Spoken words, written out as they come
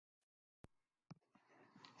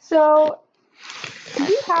So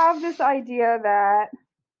we have this idea that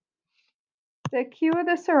the Q of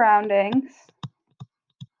the surroundings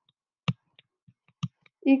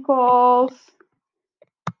equals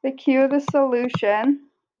the Q of the solution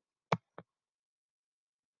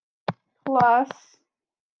plus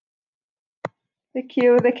the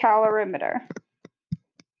Q of the calorimeter.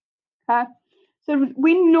 Okay? So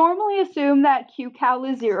we normally assume that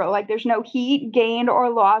Qcal is 0, like there's no heat gained or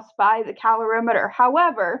lost by the calorimeter.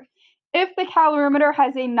 However, if the calorimeter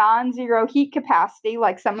has a non-zero heat capacity,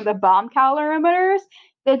 like some of the bomb calorimeters,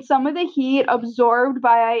 then some of the heat absorbed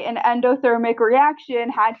by an endothermic reaction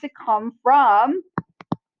had to come from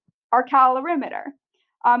our calorimeter.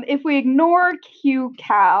 If we ignore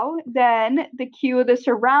Qcal, then the Q of the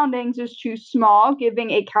surroundings is too small, giving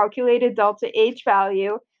a calculated delta H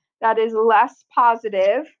value that is less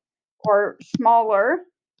positive or smaller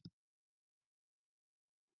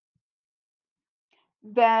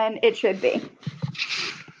than it should be.